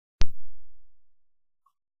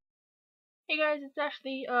Hey guys, it's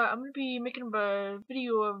Ashley. I'm gonna be making a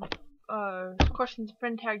video of questions a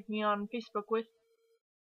friend tagged me on Facebook with.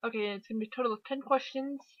 Okay, it's gonna be a total of 10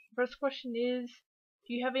 questions. First question is,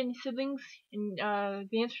 do you have any siblings? And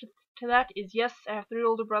the answer to that is yes. I have 3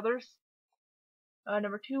 older brothers.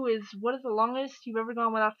 Number 2 is, what is the longest you've ever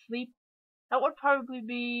gone without sleep? That would probably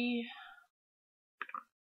be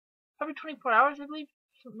 24 hours, I believe.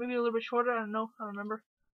 So maybe a little bit shorter. I don't know. I don't remember.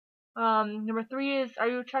 Number 3 is, are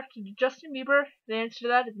you attracted to Justin Bieber? The answer to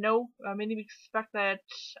that is no. Mainly because of the fact that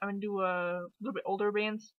I'm into a little bit older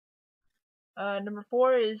bands. Number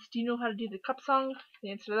 4 is, do you know how to do the cup song?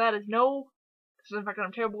 The answer to that is no, because of the fact that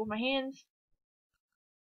I'm terrible with my hands.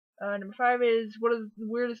 Number 5 is, what is the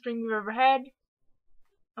weirdest dream you've ever had?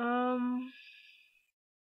 I'd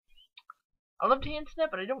love to answer that,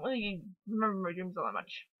 but I don't really remember my dreams all that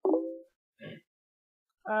much.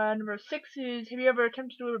 Number 6 is, have you ever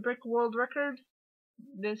attempted to break a world record?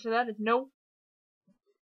 The answer to that is no.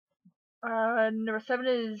 Number 7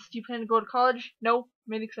 is, do you plan to go to college? No,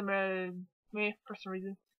 mainly because I'm for some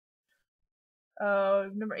reason.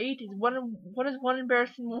 Number 8 is, what is one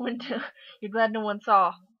embarrassing moment you're glad no one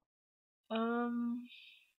saw? I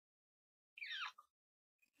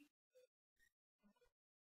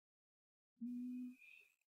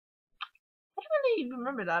don't really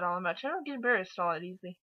remember that all that much. I don't get embarrassed all that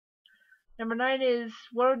easily. Number 9 is,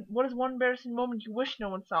 what is one embarrassing moment you wish no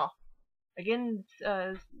one saw? Again,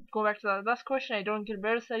 going back to the last question, I don't get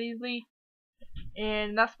embarrassed that easily.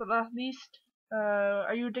 And last but not least,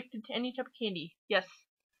 are you addicted to any type of candy? Yes.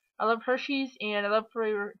 I love Hershey's and I love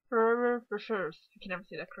Forever for sure. I can never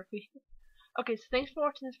say that correctly. Okay, so thanks for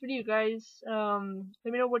watching this video, guys.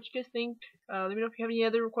 Let me know what you guys think. Let me know if you have any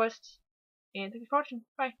other requests. And thanks for watching.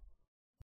 Bye.